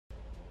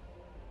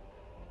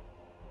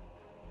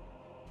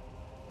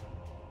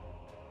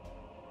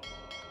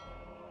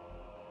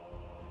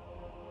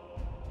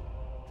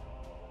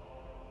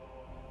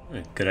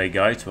G'day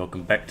guys,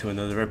 welcome back to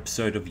another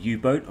episode of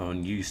U-Boat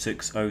on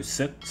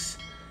U606.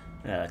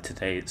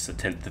 Today it's the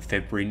 10th of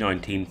February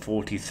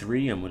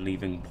 1943 and we're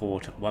leaving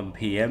port at 1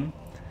 PM.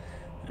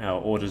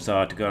 Our orders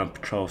are to go on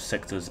patrol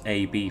sectors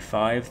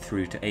AB5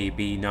 through to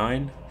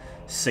AB9,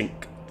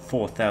 sink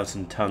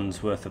 4,000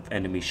 tons worth of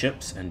enemy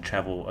ships and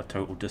travel a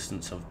total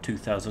distance of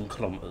 2,000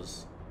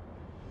 kilometers.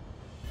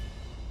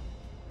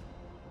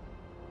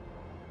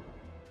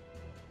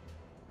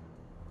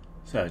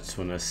 So I just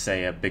want to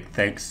say a big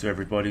thanks to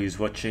everybody who's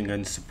watching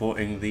and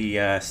supporting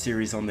the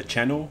series on the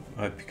channel.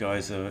 I hope you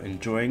guys are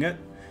enjoying it.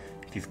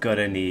 If you've got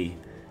any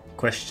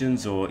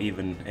questions or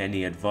even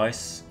any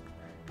advice,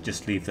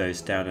 just leave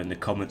those down in the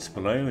comments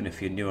below. And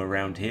if you're new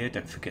around here,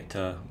 don't forget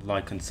to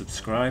like and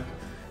subscribe.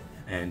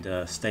 And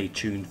stay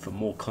tuned for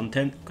more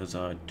content, because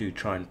I do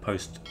try and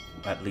post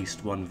at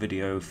least one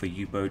video for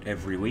U-Boat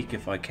every week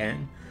if I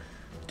can.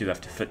 I do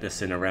have to fit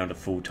this in around a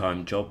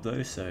full-time job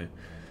though, so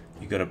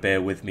you got to bear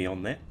with me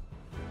on that.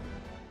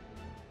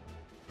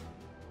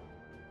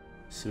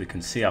 So we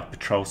can see our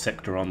patrol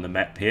sector on the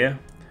map here,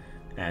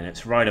 and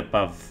it's right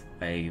above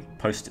a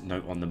post-it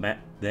note on the map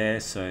there.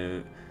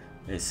 So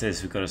it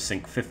says we've got to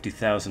sink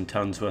 50,000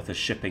 tons worth of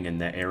shipping in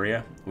that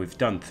area. We've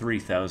done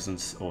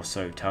 3,000 or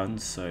so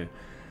tons, so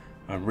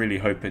I'm really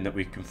hoping that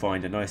we can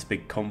find a nice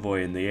big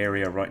convoy in the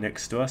area right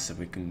next to us and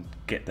we can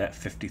get that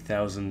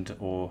 50,000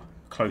 or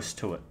close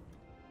to it.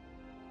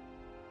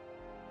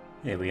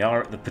 Here we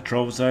are at the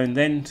patrol zone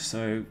then,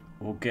 so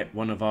we'll get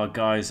one of our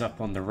guys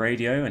up on the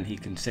radio and he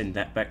can send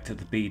that back to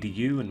the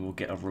BDU and we'll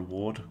get a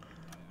reward.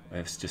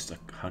 It's just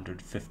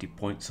 150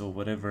 points or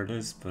whatever it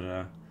is,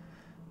 but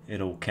it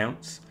all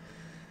counts.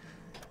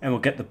 And we'll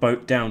get the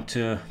boat down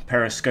to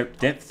periscope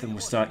depth and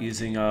we'll start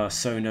using our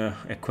sonar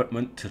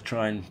equipment to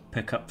try and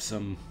pick up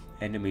some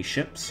enemy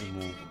ships, and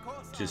we'll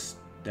just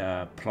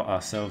plot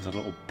ourselves a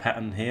little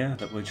pattern here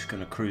that we're just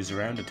going to cruise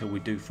around until we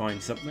do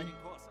find something.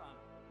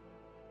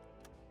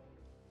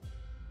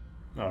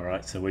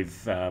 Alright, so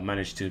we've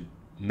managed to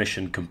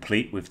mission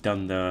complete. We've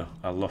done the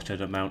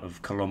allotted amount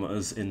of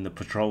kilometers in the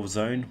patrol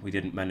zone. We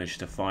didn't manage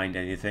to find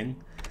anything.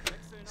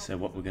 So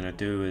what we're going to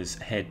do is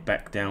head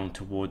back down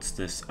towards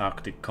this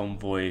Arctic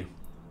convoy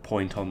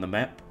point on the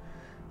map.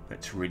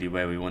 That's really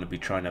where we want to be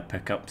trying to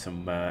pick up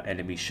some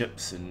enemy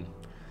ships, and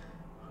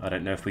I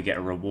don't know if we get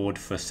a reward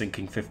for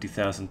sinking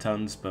 50,000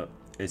 tons, but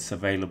it's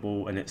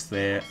available and it's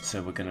there,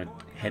 so we're going to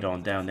head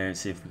on down there and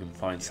see if we can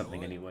find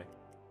something anyway.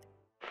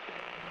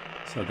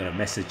 So I've got a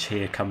message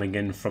here coming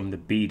in from the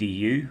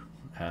BDU.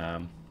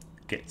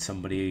 Get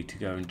somebody to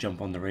go and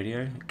jump on the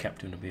radio.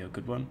 Captain will be a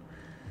good one.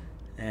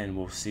 And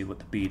we'll see what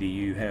the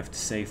BDU have to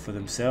say for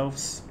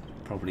themselves.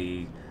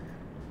 Probably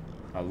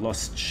a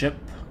lost ship,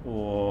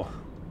 or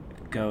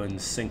go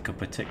and sink a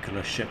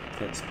particular ship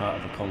that's part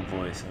of a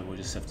convoy. So we'll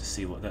just have to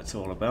see what that's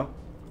all about.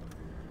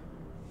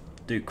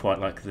 Do quite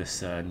like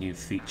this new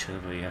feature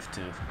where you have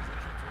to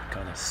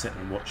kind of sit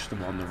and watch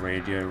them on the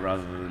radio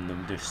rather than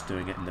them just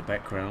doing it in the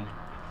background.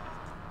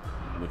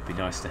 It would be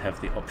nice to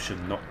have the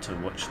option not to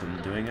watch them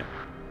doing it,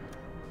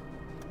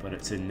 but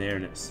it's in there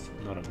and it's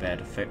not a bad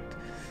effect.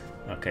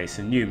 Okay,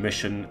 so new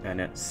mission,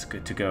 and it's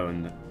good to go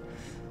and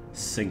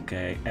sink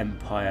a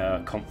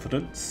Empire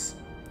Confidence,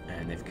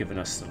 and they've given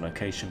us the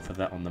location for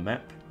that on the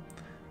map.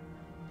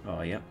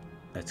 Oh yeah,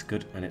 that's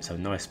good, and it's a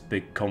nice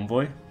big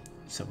convoy,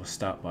 so we'll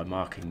start by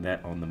marking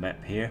that on the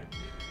map here.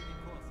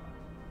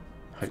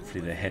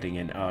 Hopefully they're heading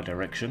in our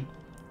direction,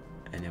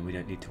 and then we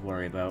don't need to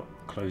worry about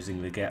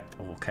closing the gap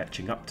or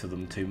catching up to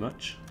them too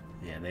much.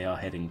 Yeah, they are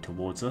heading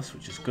towards us,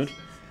 which is good.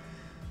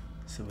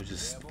 So we'll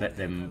just let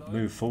them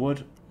move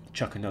forward,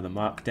 chuck another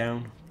mark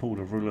down, pull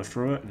the ruler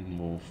through it, and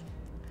we'll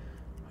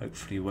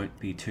hopefully won't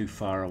be too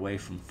far away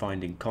from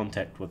finding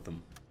contact with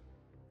them.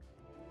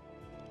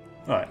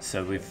 Alright,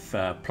 so we've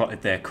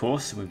plotted their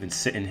course and we've been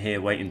sitting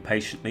here waiting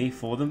patiently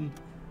for them.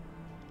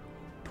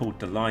 Pulled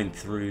the line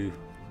through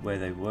where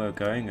they were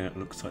going, and it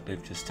looks like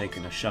they've just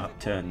taken a sharp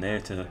turn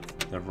there to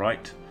the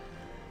right.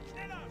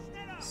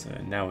 So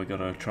now we've got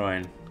to try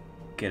and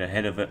get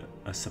ahead of it,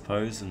 I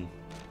suppose, and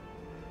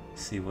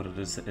see what it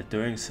is that they're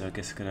doing. So I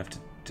guess we're going to have to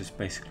just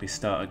basically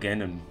start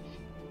again and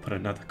put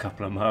another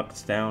couple of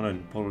marks down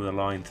and pull the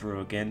line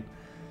through again,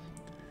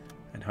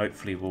 and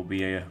hopefully we'll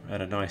be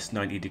at a nice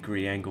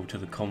 90-degree angle to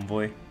the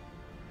convoy.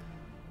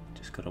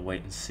 Just got to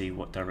wait and see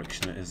what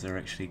direction it is they're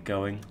actually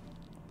going.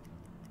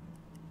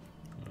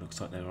 It looks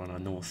like they're on a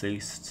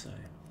northeast, so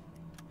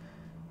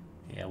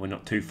yeah, we're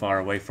not too far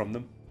away from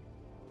them.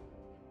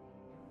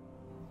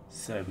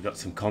 So we've got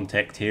some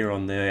contact here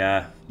on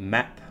the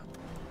map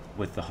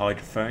with the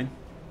hydrophone,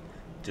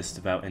 just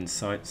about in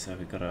sight. So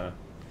we've got a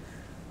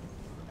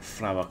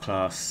Flower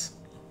class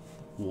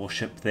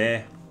warship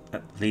there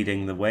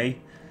leading the way.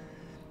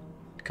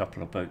 A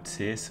couple of boats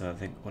here, so I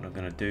think what I'm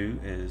going to do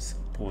is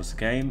pause the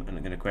game and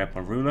I'm going to grab my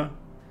ruler,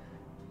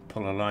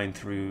 pull a line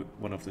through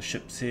one of the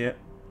ships here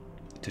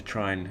to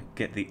try and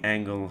get the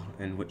angle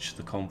in which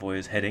the convoy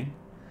is heading,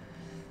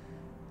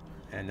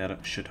 and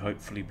that should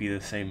hopefully be the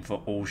same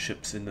for all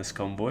ships in this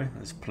convoy.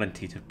 There's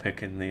plenty to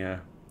pick in the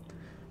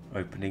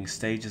opening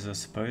stages, I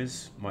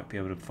suppose. Might be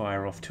able to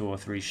fire off 2 or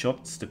 3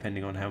 shots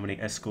depending on how many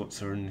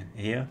escorts are in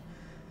here.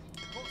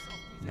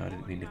 No, I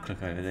didn't mean to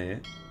click over there.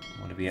 I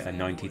want to be at a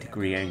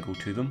 90-degree angle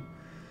to them.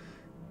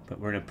 But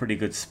we're in a pretty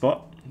good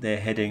spot. They're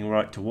heading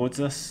right towards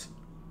us.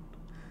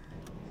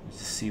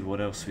 Let's see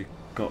what else we've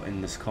got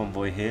in this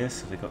convoy here.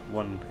 So they've got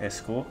 1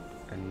 escort,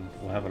 and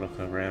we'll have a look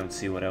around,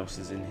 see what else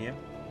is in here.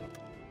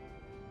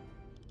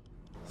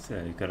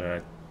 So we've got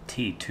a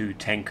T2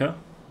 tanker,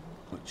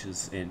 which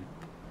is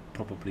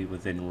probably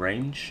within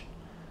range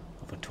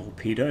of a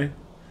torpedo.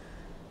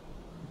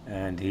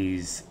 And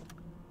he's,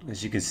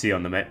 as you can see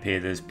on the map here,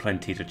 there's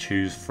plenty to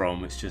choose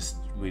from. It's just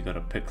we've got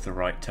to pick the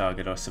right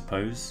target, I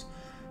suppose.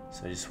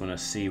 So I just want to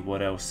see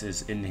what else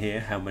is in here,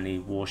 how many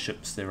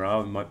warships there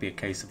are. It might be a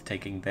case of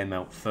taking them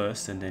out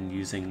first and then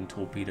using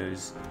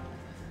torpedoes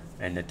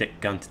and a deck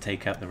gun to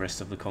take out the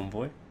rest of the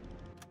convoy.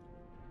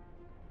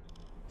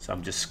 So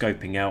I'm just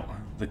scoping out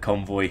the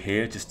convoy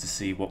here just to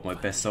see what my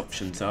best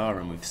options are,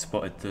 and we've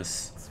spotted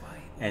this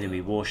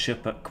enemy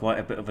warship at quite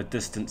a bit of a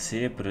distance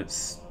here, but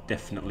it's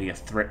definitely a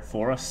threat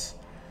for us.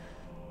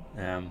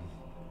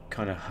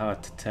 Kind of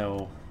hard to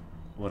tell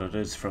what it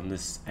is from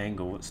this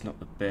angle. It's not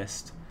the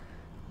best,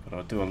 but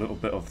I'll do a little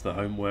bit of the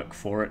homework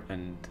for it,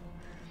 and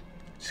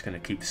just going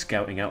to keep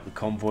scouting out the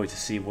convoy to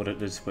see what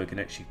it is we can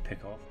actually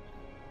pick off.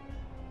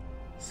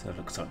 So it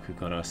looks like we've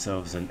got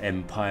ourselves an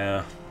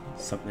Empire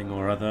something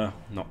or other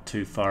not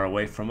too far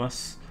away from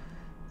us.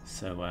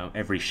 So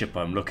every ship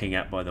I'm looking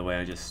at, by the way,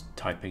 I'm just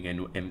typing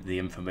in the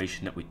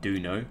information that we do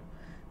know,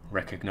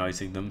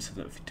 recognizing them, so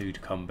that if we do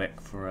come back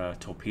for a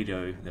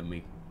torpedo, then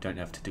we don't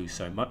have to do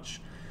so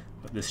much.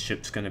 But this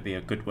ship's going to be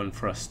a good one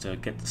for us to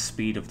get the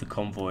speed of the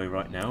convoy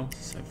right now.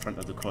 So front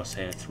of the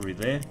crosshair through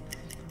there,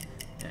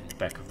 and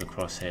back of the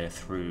crosshair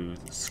through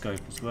the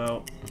scope as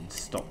well, and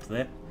stop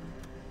there.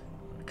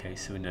 Okay,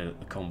 so we know that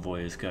the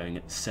convoy is going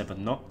at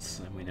 7 knots,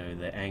 and we know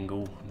the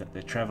angle that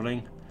they're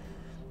travelling.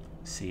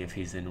 See if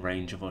he's in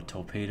range of our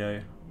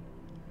torpedo.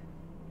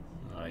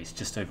 He's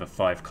just over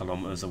 5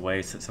 kilometers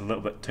away, so it's a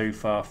little bit too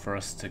far for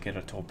us to get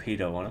a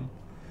torpedo on him.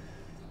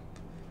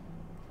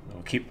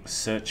 We'll keep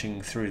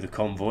searching through the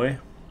convoy,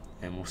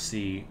 and we'll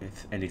see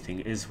if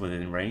anything is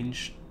within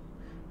range.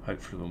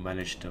 Hopefully we'll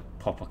manage to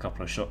pop a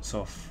couple of shots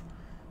off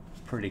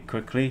pretty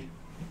quickly.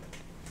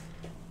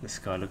 This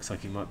guy looks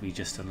like he might be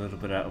just a little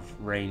bit out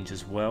of range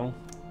as well,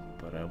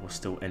 but we'll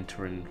still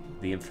enter in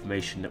the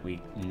information that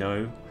we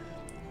know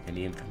and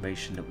the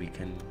information that we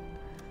can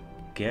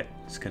get.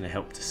 It's going to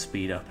help to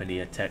speed up any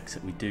attacks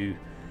that we do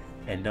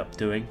end up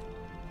doing.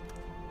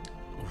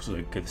 Also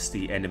it gives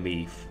the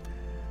enemy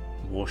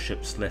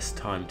warships less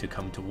time to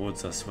come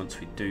towards us once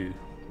we do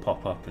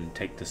pop up and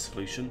take the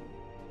solution.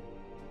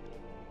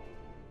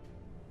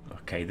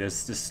 Okay,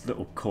 there's this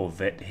little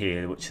corvette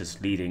here which is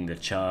leading the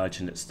charge,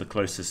 and it's the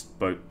closest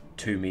boat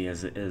to me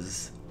as it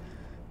is.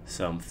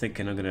 So I'm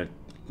thinking I'm going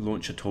to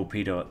launch a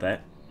torpedo at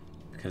that,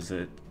 because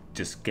it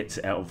just gets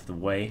it out of the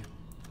way.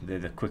 They're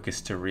the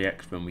quickest to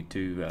react when we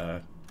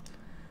do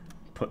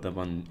put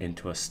them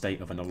into a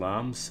state of an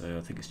alarm, so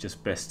I think it's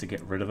just best to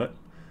get rid of it.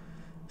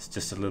 It's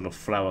just a little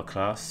flower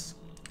class.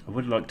 I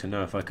would like to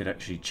know if I could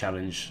actually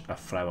challenge a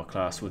flower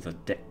class with a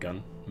deck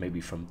gun, maybe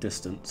from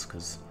distance,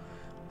 because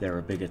they're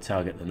a bigger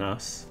target than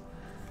us,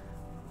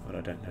 but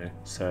I don't know.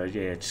 So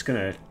yeah, just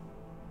gonna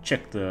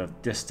check the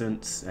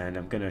distance, and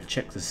I'm gonna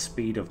check the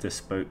speed of this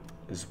boat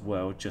as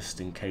well, just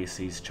in case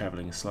he's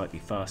traveling slightly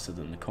faster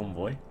than the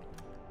convoy.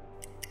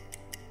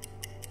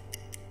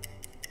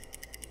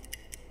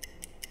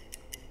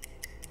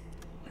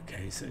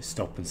 Okay, so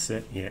stop and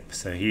sit. Yep,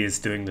 so he is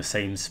doing the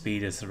same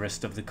speed as the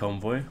rest of the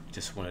convoy.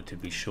 Just wanted to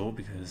be sure,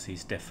 because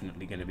he's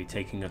definitely going to be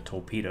taking a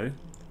torpedo.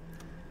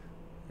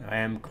 I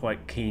am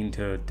quite keen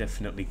to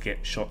definitely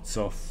get shots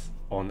off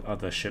on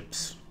other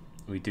ships.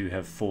 We do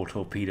have 4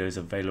 torpedoes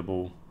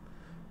available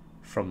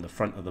from the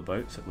front of the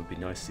boat, so it would be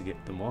nice to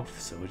get them off.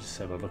 So we'll just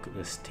have a look at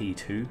this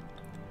T2,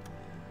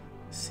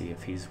 see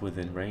if he's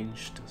within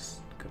range. Just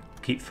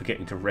keep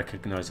forgetting to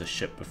recognize a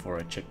ship before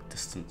I check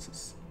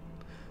distances.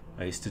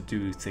 I used to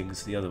do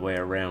things the other way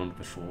around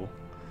before,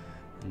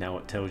 and now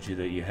it tells you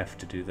that you have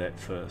to do that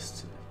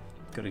first.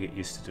 Got to get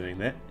used to doing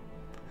that.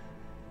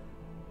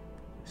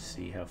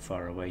 See how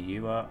far away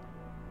you are.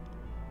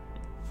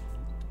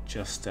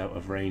 Just out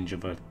of range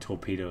of a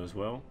torpedo as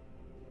well.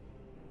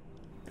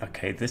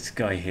 Okay, this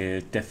guy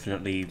here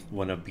definitely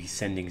want to be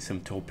sending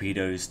some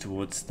torpedoes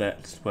towards that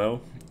as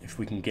well. If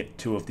we can get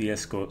 2 of the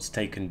escorts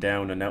taken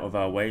down and out of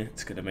our way,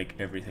 it's going to make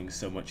everything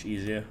so much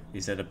easier.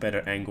 He's at a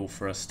better angle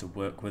for us to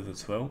work with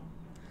as well.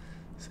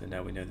 So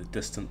now we know the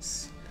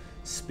distance,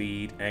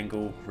 speed,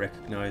 angle,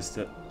 recognized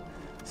it.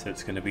 So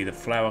it's going to be the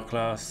flower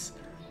class,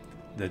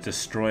 the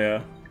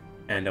destroyer,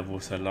 and I've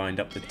also lined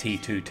up the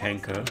T2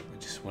 tanker. I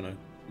just want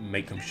to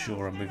make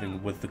sure I'm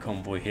moving with the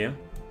convoy here.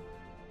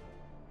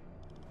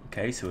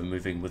 Okay, so we're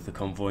moving with the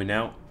convoy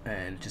now,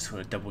 and just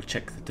want to double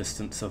check the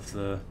distance of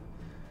the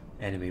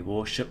enemy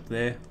warship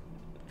there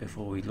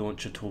before we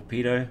launch a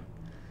torpedo.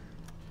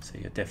 So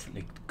you're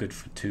definitely good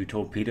for 2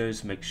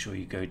 torpedoes. Make sure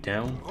you go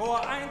down.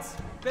 Rohr 1,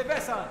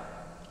 bewässern.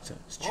 So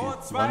it's tube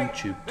 1,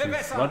 tube 2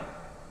 flood.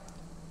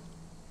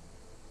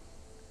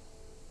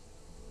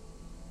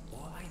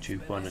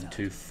 Tube 1 and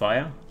 2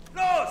 fire.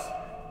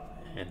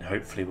 And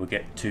hopefully we'll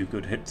get 2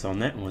 good hits on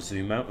that and we'll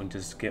zoom out and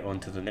just get on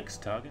to the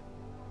next target.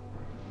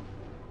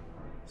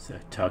 So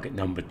target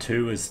number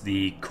 2 is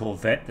the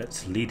corvette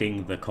that's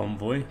leading the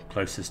convoy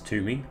closest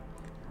to me.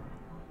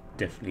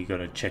 Definitely got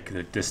to check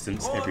the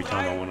distance every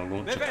time I want to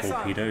launch a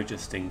torpedo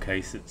just in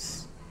case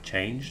it's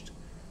changed.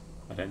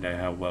 I don't know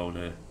how well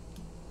the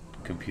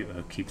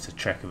computer keeps a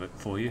track of it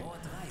for you.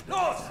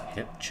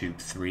 Yep, tube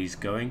 3's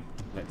going.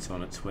 That's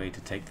on its way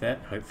to take that.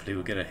 Hopefully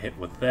we'll get a hit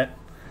with that.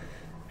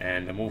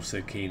 And I'm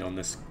also keen on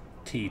this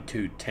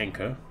T2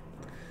 tanker.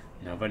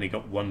 Now I've only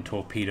got 1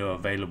 torpedo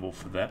available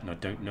for that, and I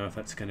don't know if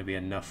that's going to be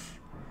enough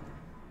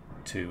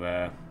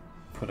to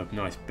put a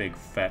nice big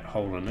fat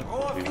hole in it.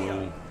 But we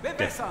will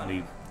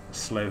definitely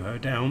slow her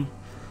down.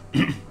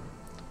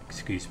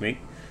 Excuse me.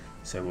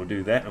 So we'll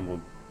do that and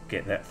we'll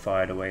get that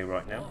fired away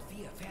right now.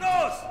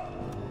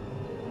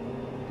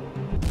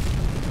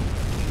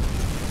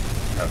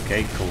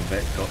 Okay,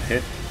 corvette got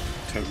hit.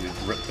 Totally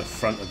ripped the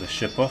front of the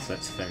ship off.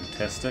 That's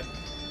fantastic.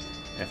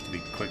 Have to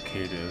be quick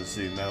here to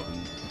zoom out and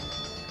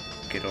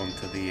get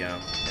onto the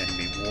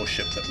enemy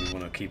warship that we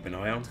want to keep an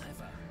eye on.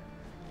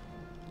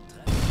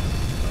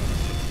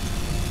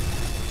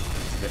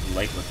 It's a bit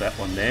late with that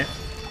one there.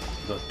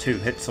 Got 2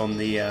 hits on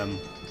the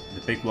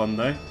big one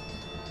though.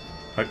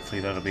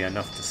 Hopefully that'll be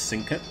enough to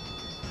sink it.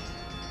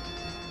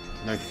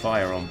 No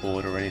fire on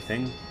board or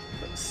anything,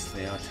 but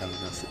they are telling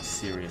us it's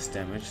serious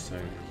damage, so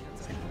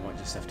I think we might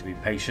just have to be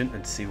patient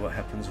and see what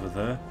happens with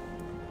her.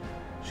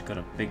 She's got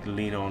a big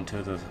lean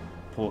onto the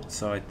port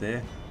side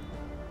there.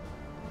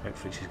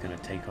 Hopefully she's going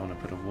to take on a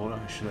bit of water.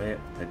 Actually,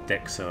 the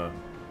decks are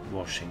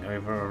washing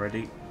over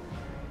already.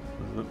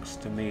 It looks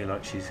to me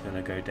like she's going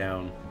to go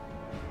down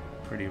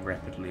pretty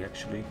rapidly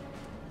actually.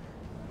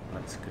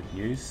 That's good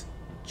news.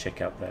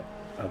 Check out that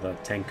other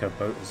tanker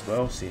boat as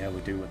well, see how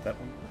we do with that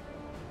one.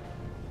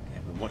 Okay,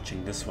 I've been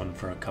watching this one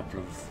for a couple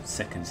of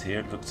seconds here.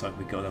 It looks like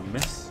we got a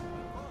miss.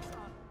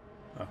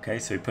 Okay,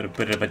 so we put a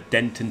bit of a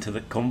dent into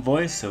the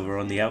convoy, so we're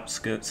on the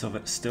outskirts of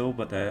it still,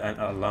 but they're at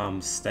an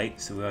alarm state,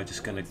 so we are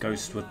just going to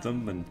ghost with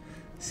them and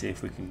see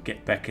if we can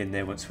get back in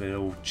there once we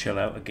all chill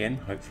out again,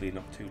 hopefully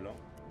not too long.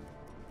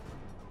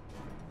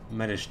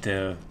 Managed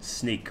to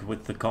sneak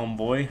with the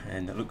convoy,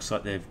 and it looks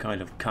like they've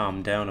kind of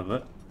calmed down a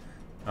bit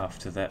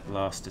after that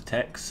last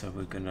attack, so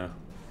we're going to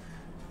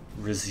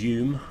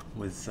resume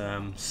with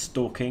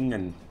stalking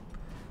and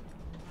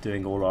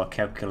doing all our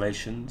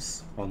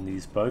calculations on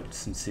these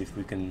boats and see if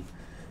we can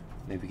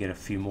maybe get a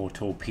few more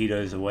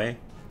torpedoes away.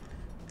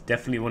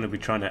 Definitely want to be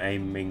trying to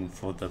aiming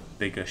for the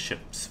bigger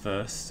ships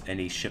first,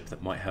 any ship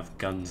that might have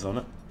guns on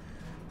it.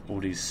 All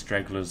these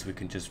stragglers we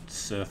can just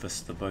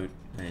surface the boat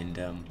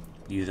and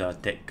use our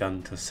deck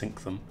gun to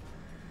sink them.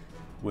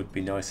 Would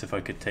be nice if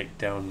I could take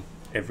down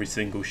every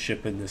single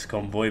ship in this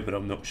convoy, but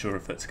I'm not sure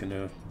if that's going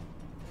to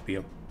be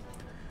a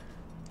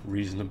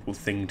reasonable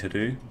thing to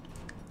do.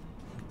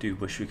 I do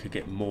wish we could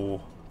get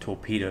more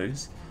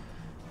torpedoes,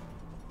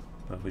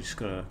 but we just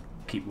got to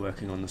keep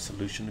working on the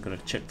solution. I've got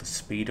to check the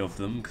speed of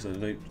them because I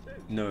don't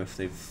know if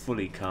they've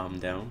fully calmed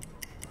down.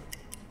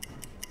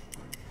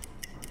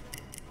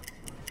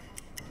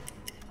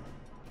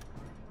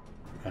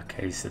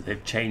 Okay, so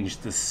they've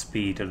changed the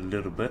speed a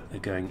little bit. They're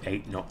going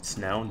 8 knots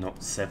now,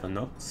 not 7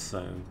 knots,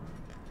 so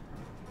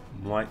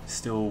might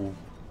still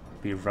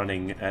be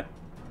running at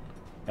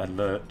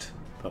alert,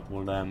 but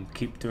we'll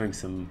keep doing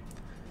some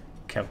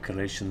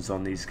calculations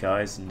on these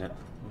guys and we'll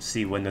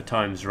see when the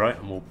time's right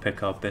and we'll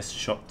pick our best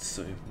shots.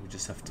 So we'll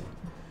just have to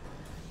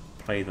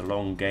play the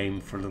long game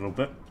for a little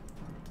bit.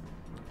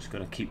 Just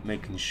gotta keep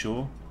making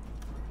sure.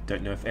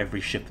 Don't know if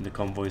every ship in the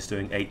convoy is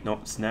doing 8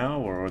 knots now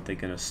or are they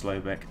going to slow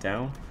back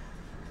down.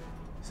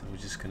 So we're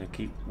just going to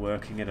keep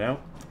working it out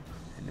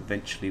and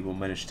eventually we'll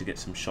manage to get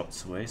some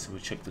shots away. So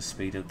we'll check the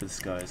speed of this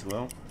guy as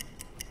well.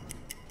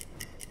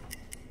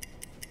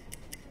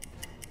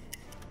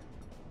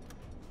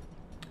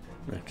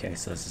 Okay,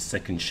 so that's the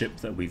second ship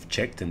that we've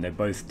checked and they're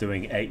both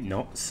doing 8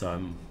 knots, so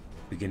I'm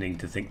beginning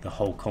to think the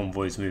whole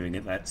convoy is moving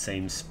at that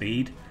same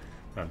speed.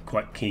 I'm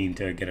quite keen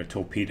to get a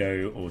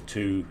torpedo or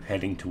 2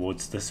 heading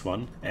towards this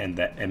one and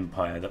that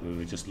Empire that we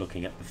were just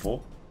looking at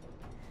before.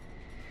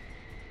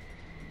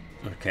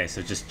 Okay,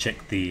 so just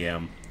check the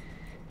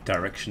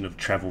direction of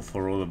travel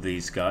for all of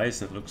these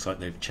guys. It looks like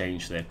they've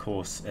changed their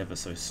course ever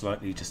so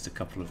slightly, just a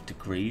couple of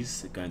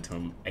degrees. They're going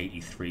from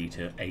 83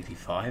 to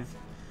 85.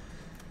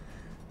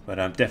 But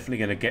I'm definitely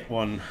going to get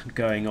one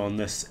going on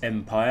this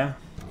Empire.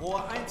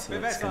 So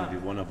that's going to be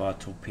one of our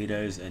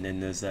torpedoes, and then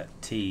there's that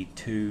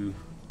T2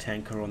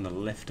 tanker on the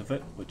left of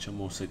it, which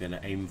I'm also going to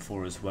aim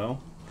for as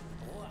well.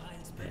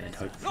 And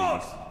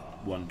hopefully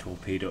 1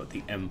 torpedo at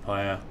the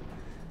Empire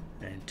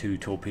and 2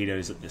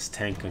 torpedoes at this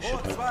tanker should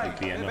hopefully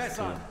be enough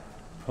to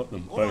put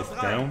them both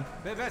down.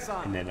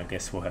 And then I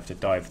guess we'll have to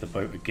dive the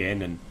boat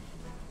again and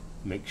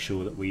make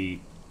sure that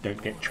we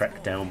don't get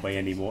tracked down by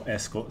any more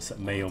escorts that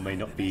may or may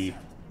not be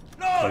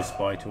close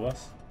by to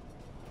us.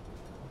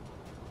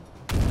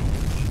 So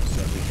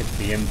we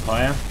the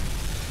Empire.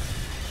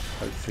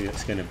 Hopefully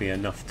that's going to be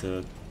enough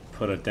to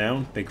put her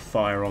down. Big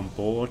fire on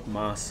board,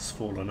 mast has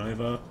fallen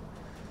over.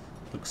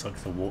 Looks like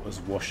the water's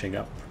washing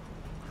up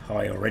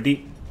high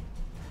already.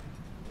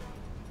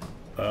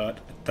 But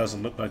it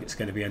doesn't look like it's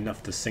going to be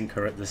enough to sink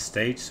her at this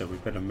stage, so we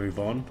better move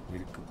on.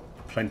 We've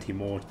got plenty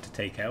more to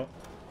take out.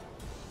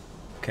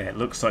 Okay, it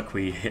looks like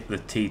we hit the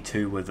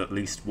T2 with at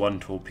least one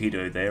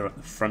torpedo there at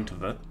the front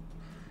of it.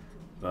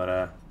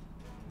 But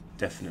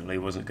definitely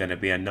wasn't going to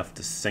be enough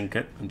to sink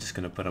it. I'm just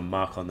going to put a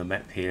mark on the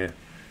map here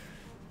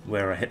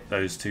where I hit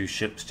those two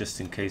ships, just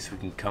in case we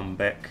can come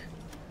back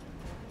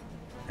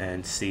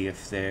and see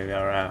if they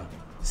are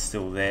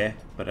still there.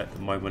 But at the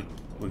moment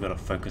we've got to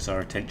focus our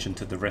attention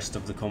to the rest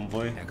of the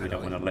convoy. We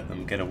don't want to let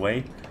them get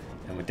away,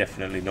 and we're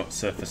definitely not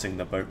surfacing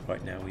the boat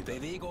right now either.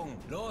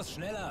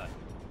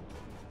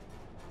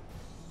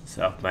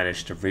 So I've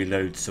managed to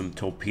reload some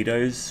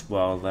torpedoes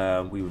while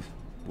we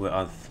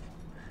were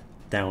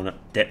down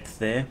at depth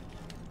there,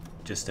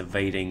 just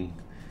evading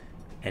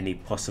any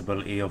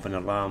possibility of an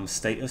alarm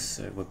status.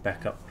 So we're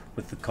back up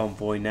with the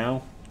convoy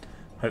now.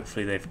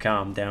 Hopefully they've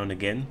calmed down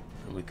again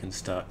and we can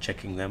start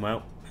checking them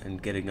out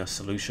and getting a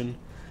solution.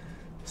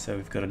 So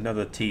we've got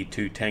another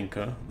T2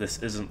 tanker.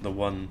 This isn't the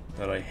one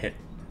that I hit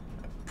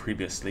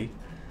previously.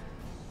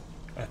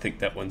 I think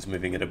that one's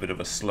moving at a bit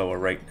of a slower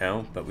rate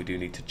now, but we do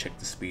need to check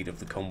the speed of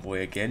the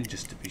convoy again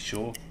just to be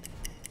sure.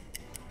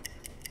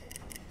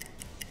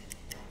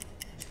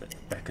 Just let the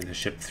back of the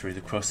ship through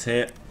the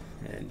crosshair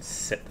and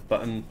set the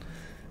button.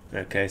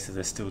 Okay, so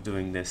they're still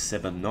doing their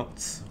 7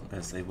 knots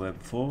as they were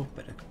before.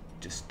 Better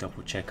just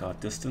double check our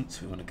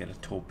distance. We want to get a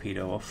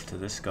torpedo off to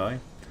this guy.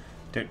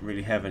 Don't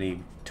really have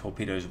any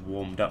torpedoes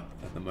warmed up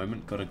at the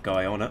moment. Got a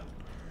guy on it,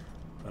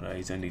 but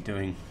he's only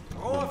doing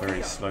one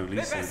very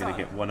slowly, so we're going to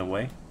get one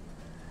away.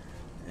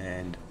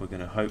 And we're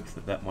going to hope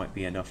that that might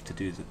be enough to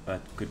do a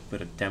good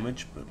bit of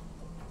damage, but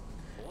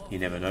you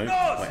never know.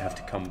 Might have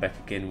to come back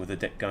again with a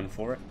deck gun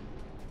for it.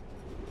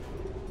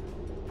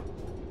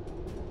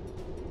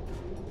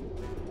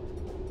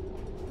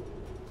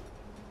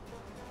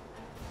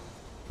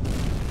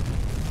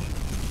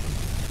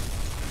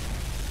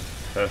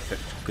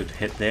 Perfect, good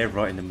hit there,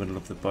 right in the middle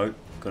of the boat.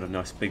 Got a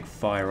nice big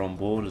fire on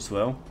board as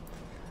well.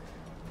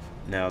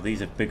 Now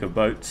these are bigger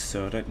boats,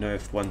 so I don't know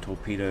if one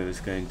torpedo is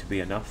going to be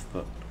enough,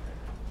 but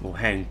we'll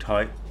hang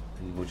tight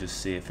and we'll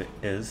just see if it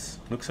is.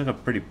 Looks like a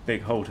pretty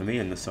big hole to me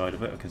in the side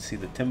of it. I can see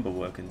the timber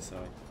work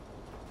inside.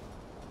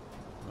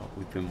 Well,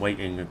 we've been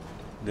waiting a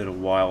little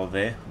while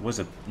there. It was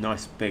a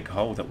nice big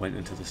hole that went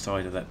into the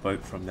side of that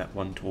boat from that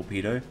one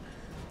torpedo.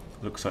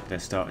 Looks like they're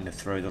starting to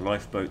throw the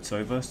lifeboats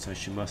over, so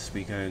she must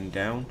be going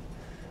down.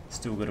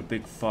 Still got a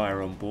big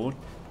fire on board,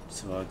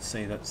 so I'd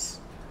say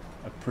that's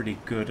a pretty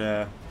good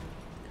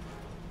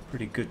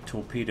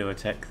torpedo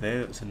attack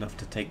there. That's enough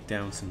to take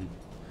down some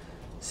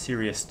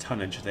serious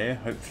tonnage there.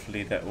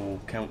 Hopefully that will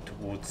count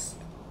towards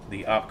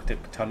the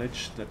Arctic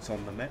tonnage that's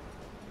on the map.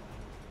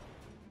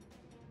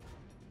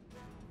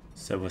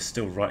 So we're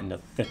still right in the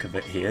thick of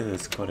it here.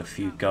 There's quite a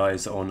few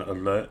guys on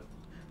alert,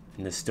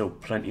 and there's still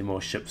plenty more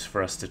ships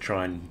for us to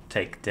try and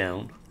take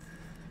down.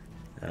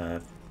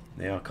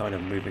 They are kind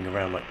of moving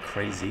around like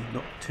crazy.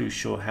 Not too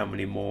sure how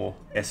many more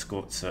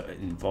escorts are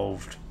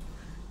involved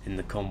in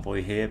the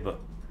convoy here, but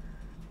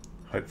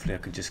hopefully I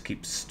can just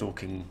keep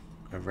stalking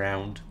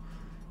around.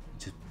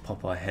 Just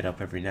pop our head up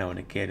every now and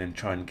again and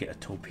try and get a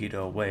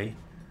torpedo away.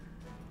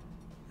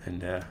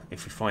 And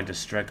if we find a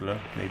straggler,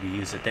 maybe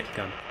use a deck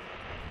gun.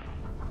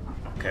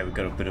 Okay, we've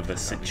got a bit of a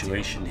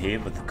situation here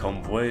with the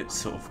convoy. It's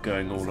sort of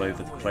going all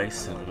over the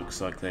place, and it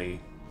looks like they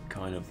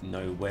kind of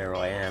know where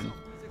I am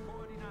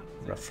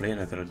roughly, and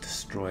I've got a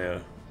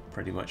destroyer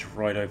pretty much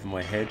right over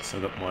my head. So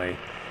I've got my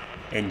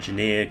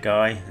engineer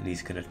guy, and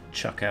he's going to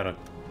chuck out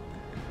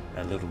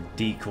a little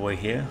decoy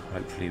here.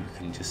 Hopefully we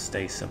can just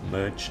stay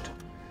submerged.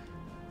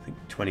 I think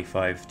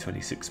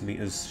 25-26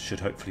 meters should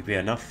hopefully be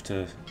enough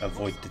to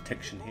avoid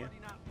detection here.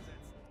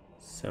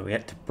 So we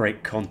had to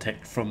break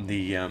contact from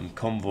the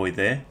convoy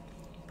there,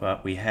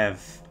 but we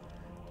have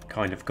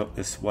kind of got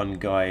this one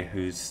guy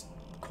who's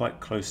quite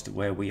close to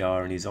where we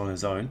are, and he's on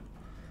his own.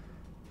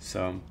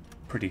 So I'm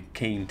pretty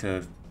keen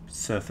to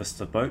surface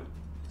the boat,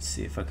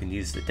 see if I can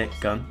use the deck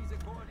gun,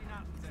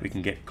 if we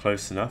can get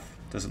close enough.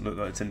 Doesn't look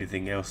like it's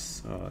anything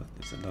else. Oh,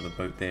 there's another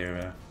boat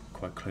there,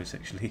 quite close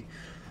actually.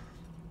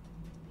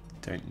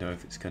 Don't know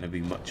if it's going to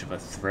be much of a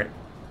threat,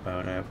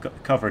 but I've got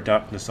the cover of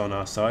darkness on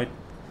our side.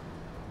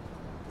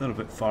 A little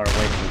bit far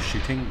away from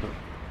shooting, but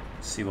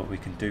see what we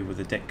can do with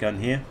the deck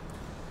gun here.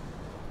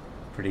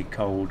 Pretty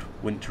cold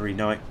wintry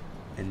night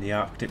in the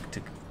Arctic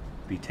to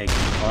be taking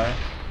fire.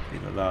 Be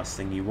the last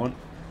thing you want.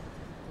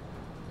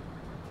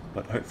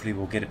 But hopefully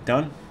we'll get it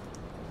done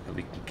and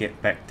we can get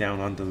back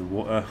down under the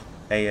water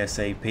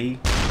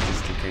ASAP,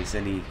 just in case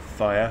any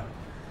fire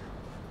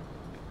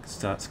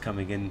starts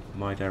coming in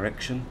my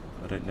direction.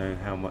 I don't know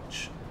how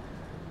much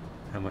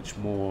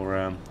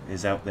more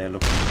is out there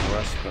looking for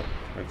us, but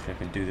hopefully I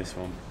can do this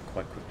one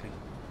quite quickly.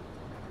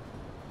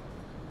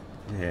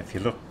 Yeah, if you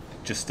look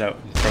just out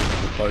in front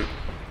of the boat,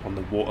 on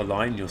the water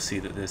line, you'll see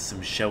that there's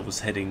some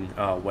shells heading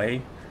our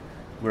way.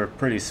 We're a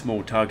pretty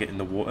small target in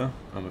the water.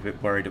 I'm a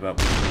bit worried about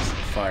people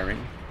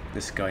firing.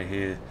 This guy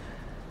here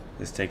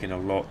has taken a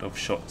lot of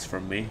shots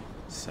from me,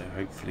 so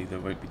hopefully there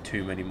won't be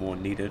too many more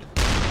needed.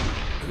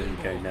 There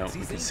we go. Now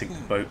we can sink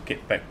the boat,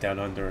 get back down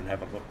under and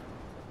have a look.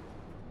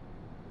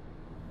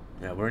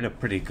 Now we're in a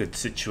pretty good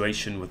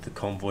situation with the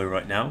convoy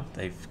right now.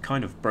 They've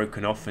kind of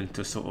broken off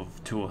into sort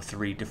of 2 or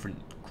 3 different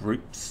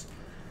groups,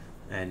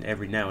 and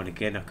every now and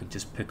again I can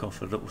just pick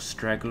off a little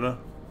straggler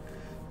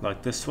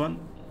like this one.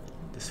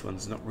 This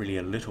one's not really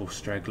a little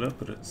straggler,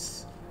 but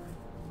it's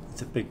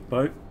a big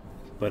boat,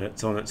 but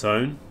it's on its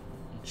own.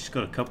 She's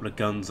got a couple of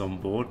guns on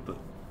board, but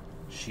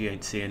she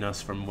ain't seeing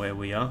us from where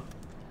we are,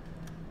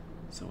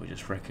 so we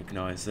just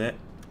recognize that.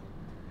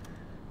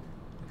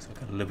 Looks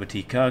like a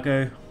Liberty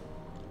cargo.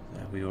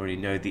 We already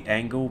know the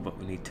angle, but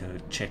we need to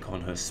check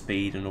on her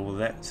speed and all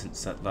that.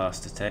 Since that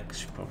last attack,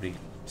 she's probably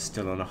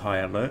still on a high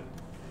alert.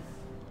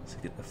 So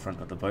get the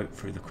front of the boat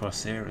through the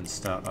crosshair and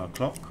start our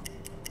clock.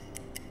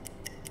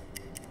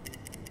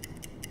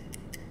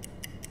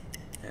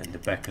 And the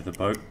back of the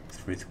boat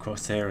through the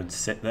crosshair and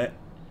set that.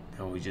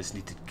 Now we just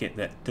need to get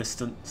that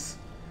distance.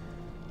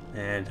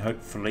 And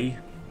hopefully,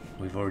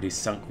 we've already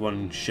sunk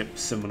one ship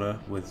similar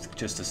with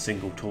just a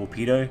single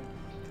torpedo.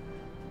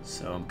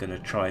 So I'm going to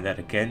try that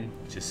again,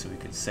 just so we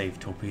can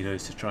save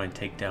torpedoes to try and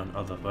take down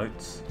other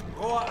boats.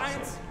 So,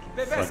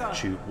 front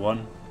tube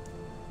 1.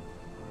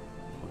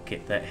 We'll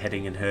get that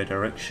heading in her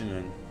direction,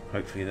 and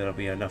hopefully that'll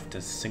be enough to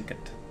sink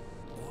it.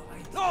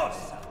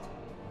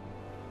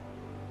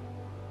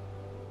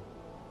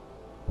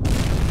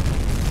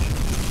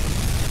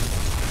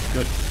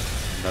 Good.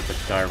 Another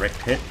direct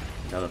hit.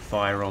 Another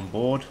fire on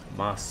board.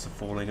 Masts are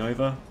falling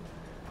over.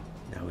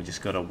 Now we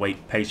just got to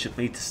wait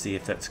patiently to see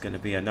if that's going to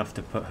be enough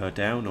to put her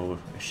down, or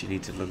if she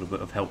needs a little bit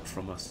of help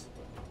from us.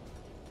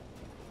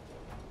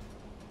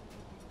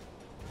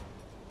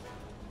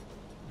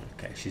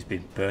 Okay, she's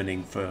been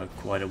burning for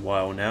quite a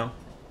while now.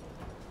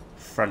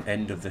 Front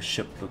end of the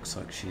ship looks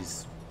like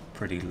she's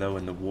pretty low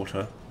in the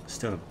water.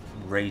 Still a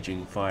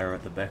raging fire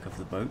at the back of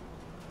the boat.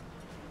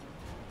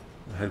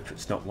 I hope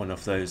it's not one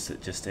of those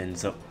that just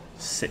ends up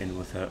sitting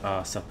with her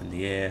ass up in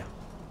the air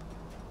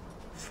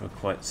for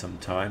quite some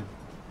time,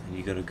 and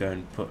you got to go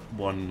and put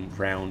one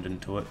round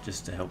into it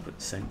just to help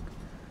it sink.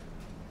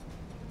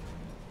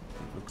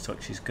 It looks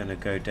like she's going to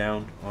go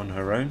down on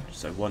her own.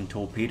 So one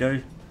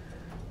torpedo,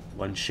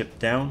 one ship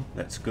down.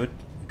 That's good.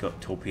 We've got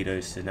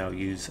torpedoes to now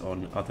use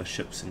on other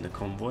ships in the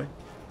convoy.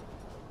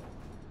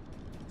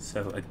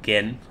 So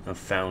again, I've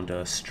found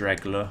a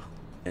straggler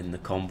in the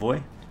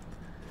convoy.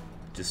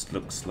 Just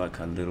looks like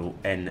a little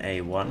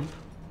NA1,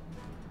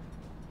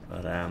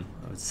 but I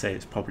would say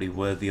it's probably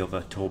worthy of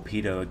a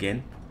torpedo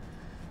again.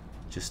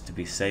 Just to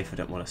be safe, I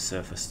don't want to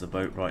surface the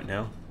boat right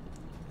now.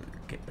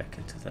 Get back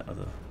into that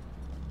other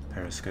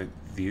periscope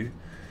view.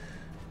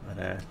 But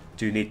I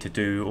do need to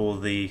do all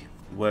the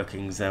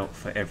workings out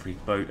for every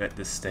boat at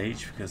this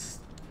stage, because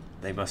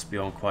they must be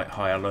on quite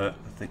high alert.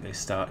 I think they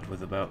started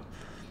with about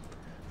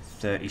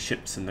 30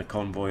 ships in the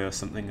convoy or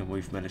something, and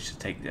we've managed to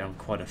take down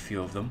quite a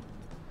few of them.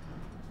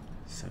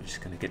 So I'm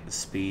just going to get the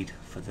speed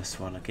for this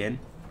one again,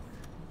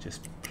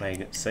 just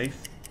playing it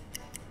safe.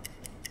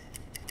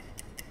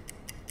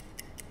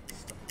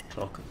 Stop the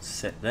clock and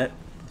set that.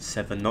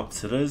 7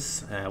 knots it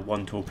is.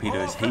 1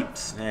 torpedo's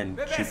heaps, and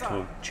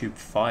tube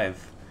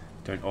 5.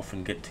 Don't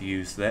often get to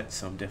use that,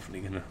 so I'm definitely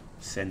going to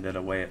send that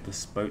away at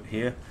this boat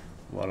here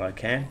while I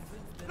can.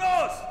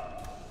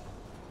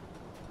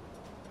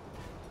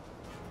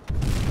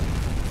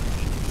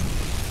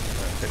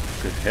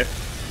 Perfect, good hit.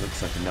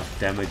 Looks like enough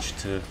damage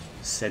to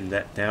send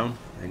that down.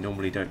 They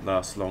normally don't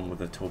last long with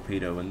a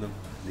torpedo in them,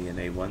 the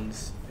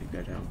NA1s. They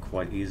go down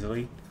quite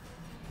easily.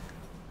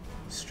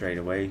 Straight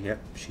away, yep,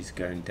 she's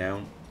going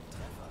down.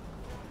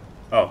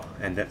 Oh,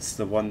 and that's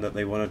the one that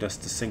they wanted us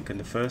to sink in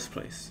the first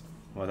place.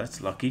 Well,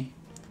 that's lucky.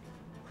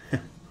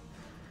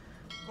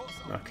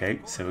 Okay,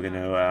 so we're going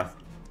to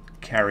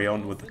carry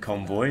on with the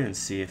convoy and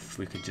see if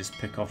we can just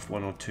pick off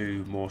 1 or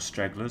 2 more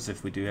stragglers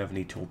if we do have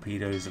any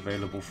torpedoes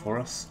available for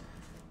us.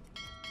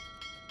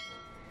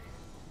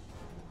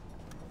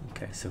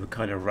 Okay, so we're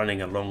kind of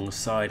running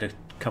alongside a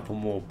couple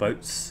more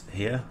boats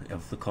here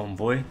of the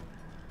convoy.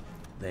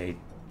 They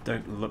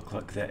don't look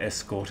like they're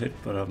escorted,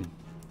 but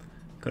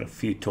got a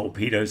few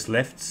torpedoes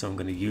left, so I'm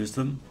going to use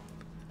them.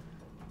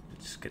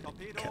 Just get the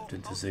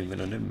captain to zoom in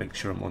on him, make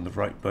sure I'm on the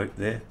right boat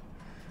there.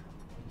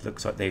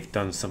 Looks like they've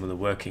done some of the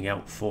working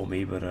out for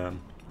me, but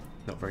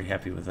not very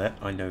happy with that.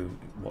 I know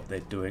what they're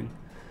doing.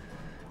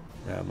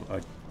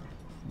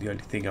 The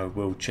only thing I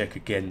will check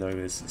again though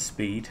is the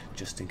speed,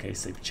 just in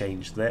case they've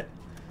changed that.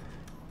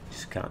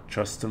 Just can't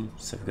trust them.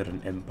 So we've got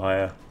an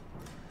Empire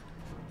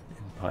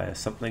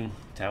something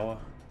tower.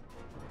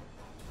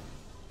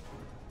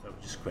 So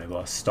we'll just grab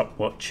our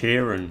stopwatch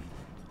here and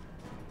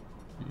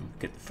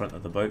get the front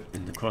of the boat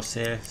in the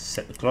crosshair,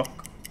 set the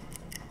clock,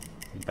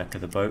 and back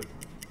of the boat,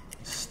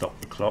 stop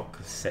the clock,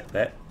 set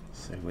that,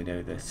 so we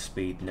know the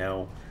speed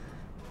now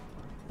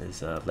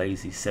is a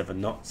lazy 7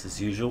 knots as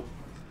usual.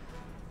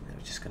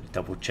 We're just going to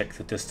double check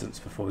the distance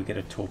before we get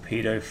a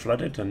torpedo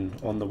flooded and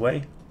on the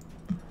way.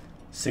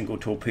 Single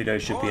torpedo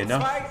should be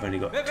enough. I've only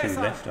got 2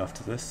 left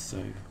after this,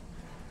 so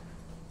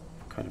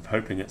kind of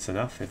hoping it's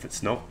enough. If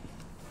it's not,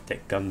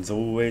 deck gun's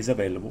always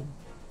available.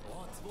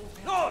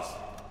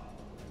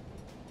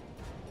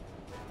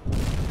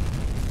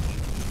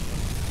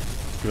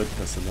 Good,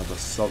 that's another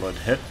solid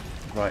hit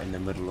right in the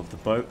middle of the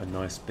boat. A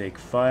nice big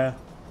fire,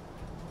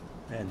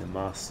 and the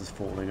mast is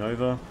falling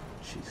over.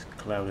 She's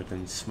clouded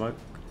in smoke.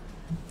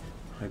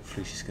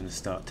 Hopefully she's going to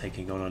start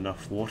taking on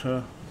enough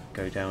water,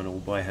 go down all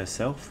by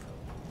herself.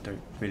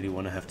 Don't really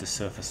want to have to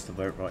surface the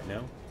boat right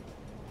now.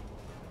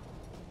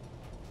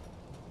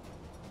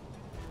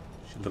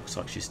 She looks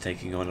like she's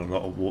taking on a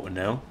lot of water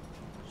now.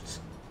 Just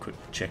a quick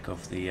check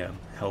of the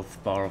health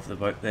bar of the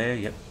boat there.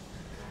 Yep,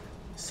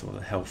 saw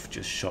the health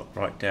just shot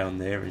right down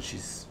there, and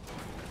she's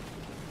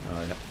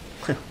and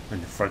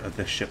the front of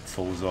the ship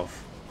falls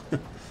off.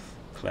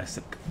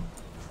 Classic.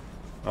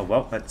 Oh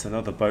well, that's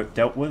another boat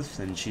dealt with,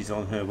 and she's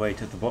on her way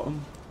to the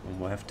bottom, and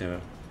we'll have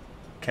to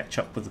catch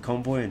up with the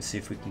convoy and see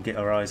if we can get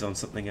our eyes on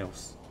something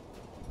else.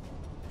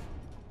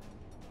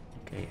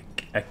 Okay,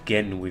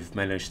 again we've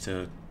managed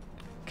to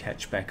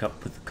catch back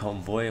up with the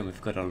convoy, and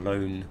we've got a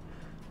lone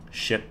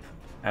ship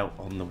out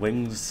on the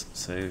wings,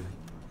 so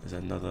there's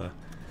another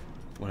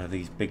one of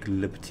these big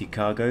Liberty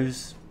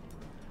cargoes,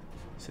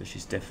 so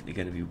she's definitely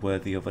going to be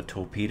worthy of a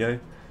torpedo.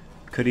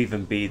 Could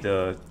even be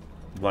the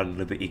one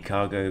Liberty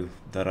cargo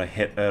that I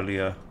hit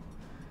earlier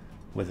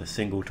with a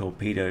single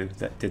torpedo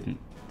that didn't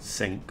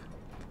sink.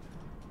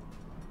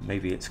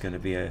 Maybe it's going to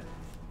be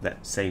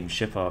that same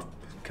ship. I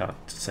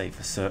can't say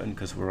for certain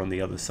because we're on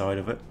the other side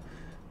of it.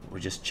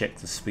 We'll just check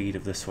the speed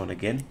of this one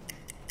again.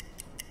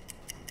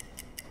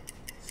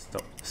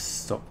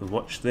 Stop the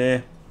watch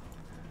there.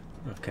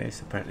 Okay,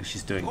 so apparently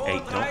she's doing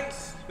 8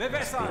 knots.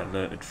 Must be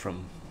alerted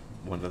from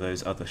one of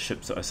those other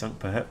ships that I sunk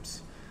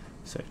perhaps.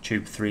 So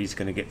tube 3 is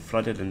going to get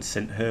flooded and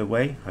sent her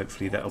way.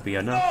 Hopefully that'll be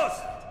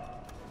enough.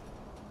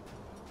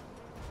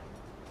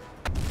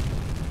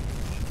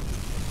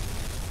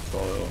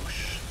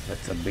 Gosh,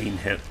 that's a mean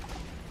hit.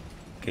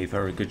 Gave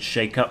her a good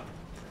shake up.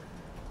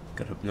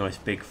 Got a nice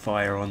big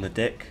fire on the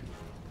deck.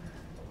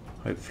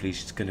 Hopefully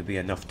she's going to be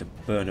enough to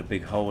burn a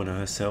big hole in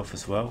herself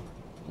as well.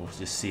 We'll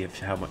just see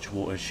how much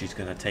water she's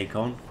going to take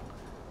on.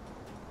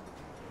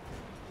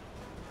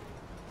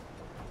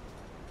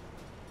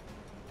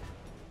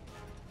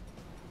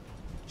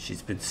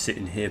 She's been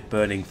sitting here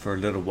burning for a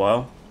little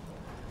while,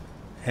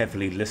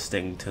 heavily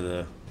listing to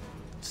the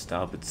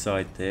starboard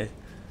side there.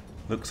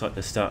 Looks like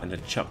they're starting to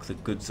chuck the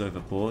goods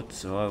overboard,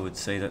 so I would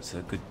say that's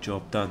a good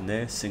job done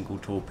there. Single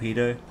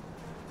torpedo,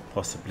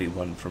 possibly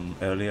one from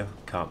earlier,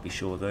 can't be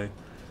sure though.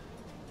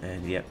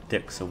 And yep,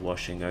 decks are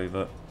washing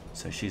over,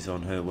 so she's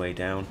on her way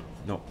down.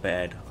 Not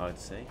bad, I'd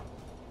say.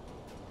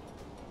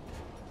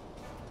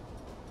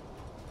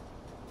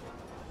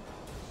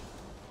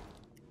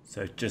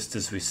 So just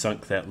as we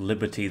sunk that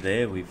Liberty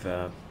there, we've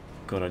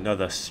got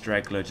another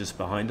straggler just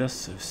behind us,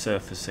 so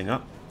surfacing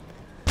up.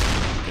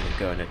 I'm going to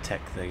go and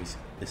attack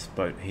this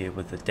boat here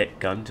with the deck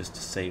gun just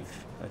to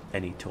save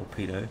any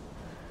torpedo.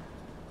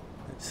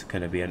 It's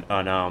going to be an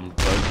unarmed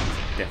boat,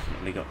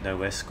 definitely got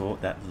no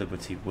escort. That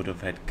Liberty would have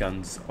had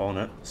guns on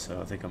it,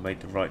 so I think I made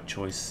the right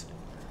choice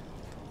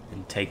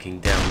in taking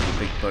down the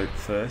big boat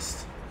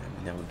first.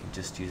 And now we can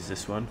just use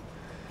this one.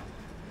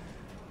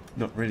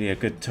 Not really a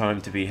good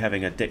time to be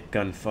having a deck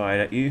gun fired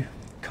at you.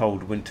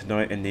 Cold winter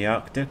night in the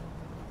Arctic,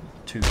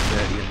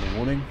 2:30 in the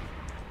morning.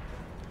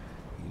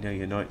 You know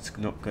your night's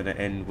not going to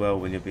end well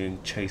when you're being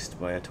chased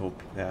by a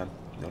not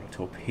a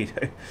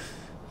torpedo,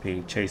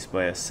 being chased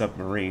by a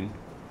submarine.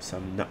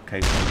 Some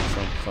nutcase on the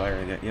front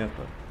firing at you,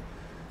 but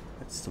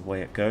that's the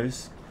way it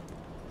goes.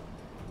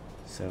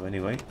 So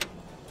anyway,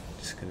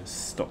 just going to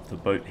stop the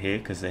boat here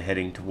because they're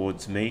heading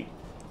towards me.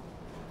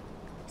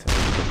 It's a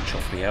little bit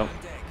choppy out.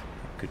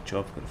 Good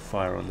job, got a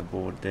fire on the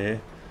board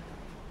there.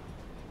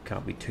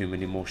 Can't be too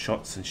many more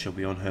shots and she'll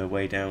be on her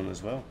way down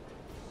as well.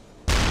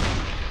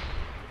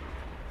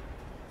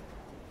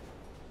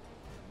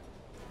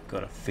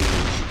 Got a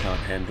feeling she can't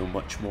handle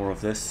much more of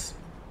this.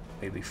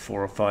 Maybe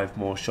 4 or 5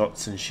 more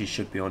shots and she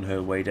should be on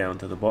her way down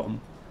to the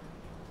bottom.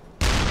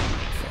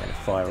 Got a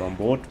fire on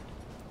board.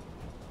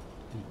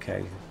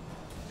 Okay.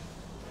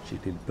 She's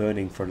been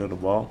burning for a little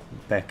while.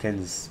 Back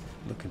end's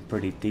looking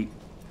pretty deep.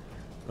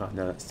 Oh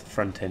no, that's the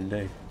front end,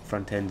 eh?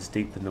 Front end's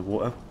deep in the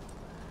water.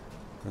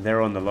 And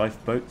they're on the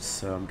lifeboats,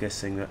 so I'm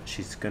guessing that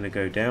she's going to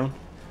go down.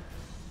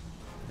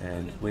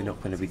 And we're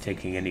not going to be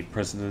taking any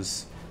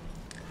prisoners.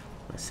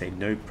 I say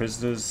no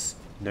prisoners,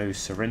 no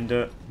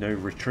surrender, no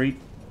retreat.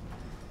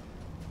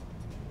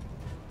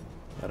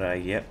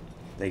 But yep,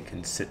 they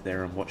can sit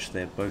there and watch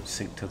their boat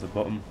sink to the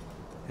bottom,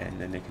 and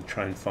then they can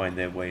try and find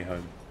their way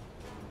home.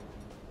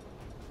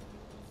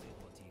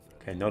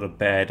 Okay, not a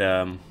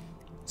bad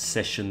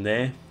session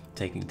there,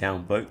 taking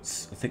down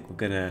boats. I think we're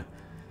going to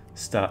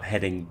start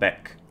heading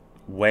back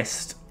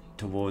west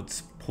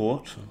towards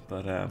port,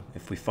 but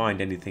if we find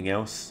anything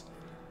else,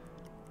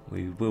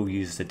 we will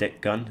use the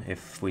deck gun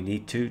if we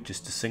need to,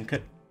 just to sink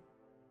it.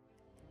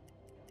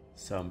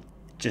 So I'm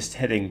just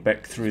heading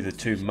back through the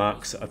 2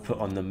 marks that I put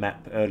on the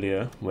map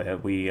earlier where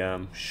we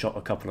shot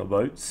a couple of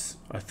boats.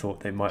 I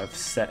thought they might have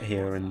sat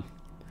here and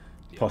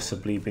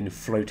possibly been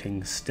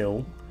floating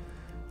still,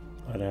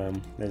 but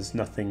there's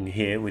nothing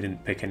here. We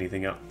didn't pick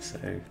anything up,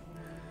 so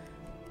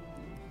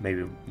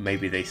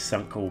maybe they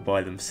sunk all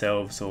by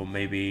themselves, or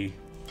maybe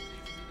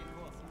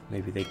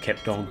they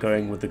kept on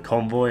going with the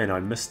convoy and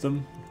I missed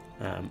them.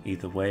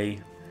 Either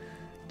way,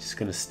 just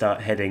going to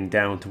start heading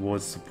down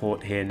towards the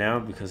port here now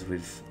because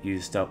we've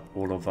used up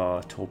all of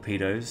our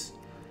torpedoes.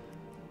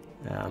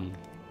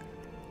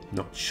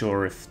 Not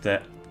sure if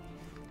that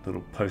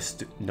little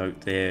post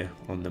note there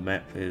on the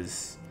map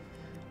is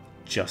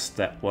just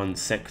that one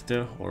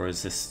sector, or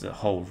is this the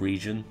whole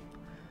region,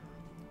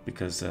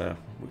 because it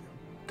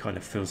kind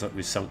of feels like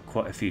we've sunk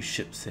quite a few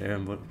ships there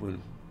and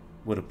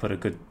would have put a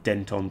good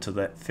dent onto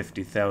that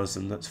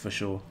 50,000, that's for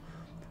sure.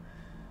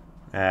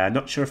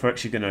 Not sure if we're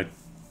actually going to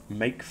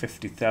make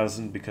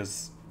 50,000,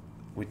 because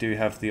we do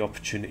have the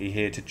opportunity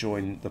here to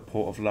join the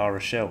port of La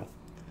Rochelle,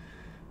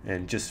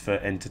 and just for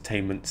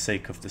entertainment's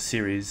sake of the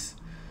series,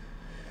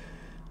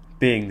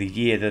 being the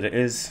year that it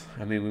is,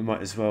 I mean, we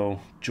might as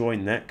well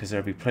join that, because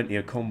there'll be plenty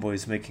of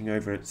convoys making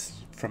over it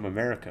from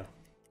America.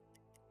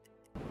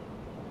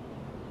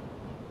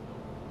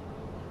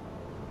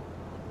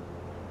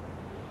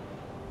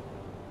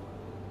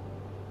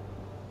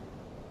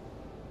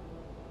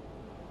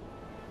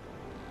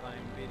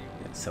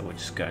 So we're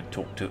just going to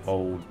talk to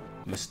old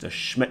Mr.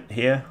 Schmidt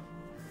here.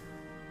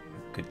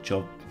 Good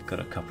job. Got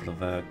a couple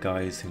of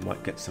guys who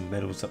might get some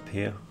medals up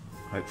here.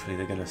 Hopefully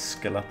they're going to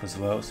skill up as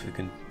well, so we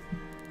can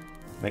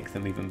make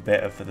them even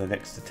better for the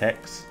next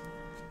attacks.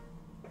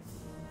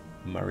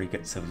 Murray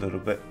gets a little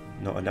bit,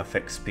 not enough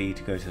XP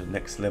to go to the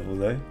next level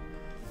though.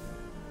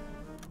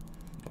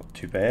 Not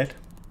too bad.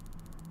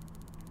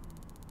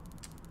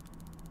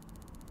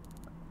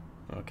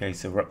 Okay,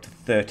 so we're up to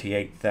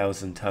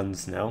 38,000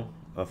 tons now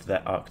of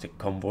that Arctic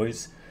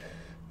convoys.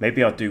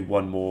 Maybe I'll do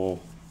one more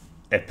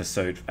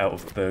episode out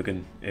of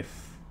Bergen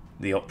if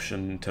the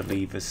option to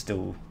leave is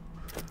still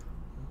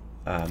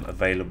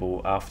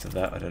available after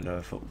that. I don't know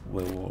if it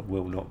will or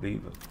will not be,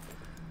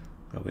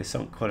 but we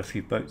sunk quite a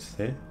few boats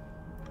there.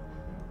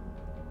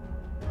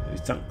 We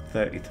sunk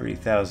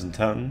 33,000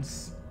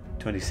 tons,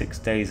 26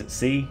 days at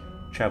sea,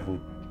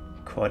 travelled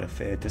quite a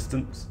fair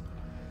distance.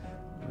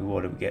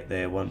 What did we get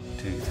there? 1,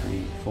 2,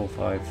 3, 4,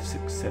 5,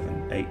 6,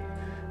 7, 8.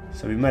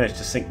 So we managed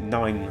to sink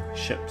 9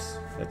 ships.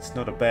 That's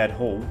not a bad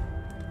haul.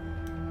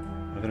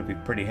 I'm going to be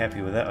pretty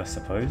happy with that, I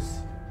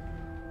suppose.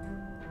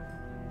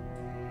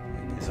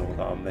 And there's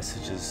all our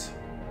messages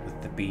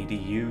with the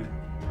BDU.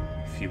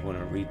 If you want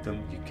to read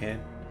them, you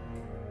can.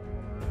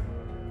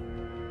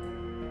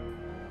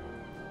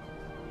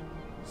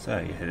 So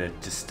yeah,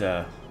 just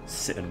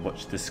sit and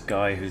watch this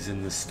guy who's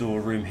in the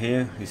storeroom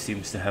here, who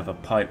seems to have a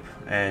pipe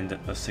and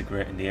a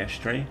cigarette in the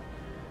ashtray.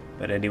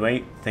 But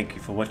anyway, thank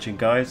you for watching,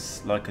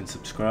 guys. Like and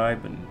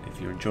subscribe, and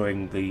if you're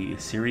enjoying the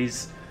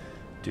series,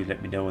 do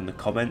let me know in the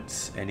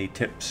comments any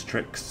tips,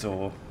 tricks,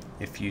 or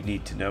if you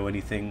need to know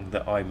anything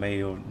that I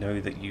may or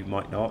know that you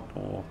might not,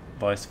 or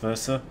vice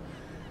versa.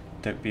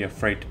 Don't be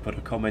afraid to put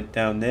a comment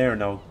down there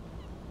and I'll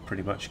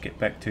pretty much get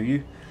back to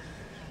you.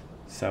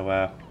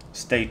 So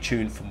stay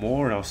tuned for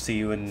more, and I'll see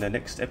you in the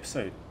next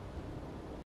episode.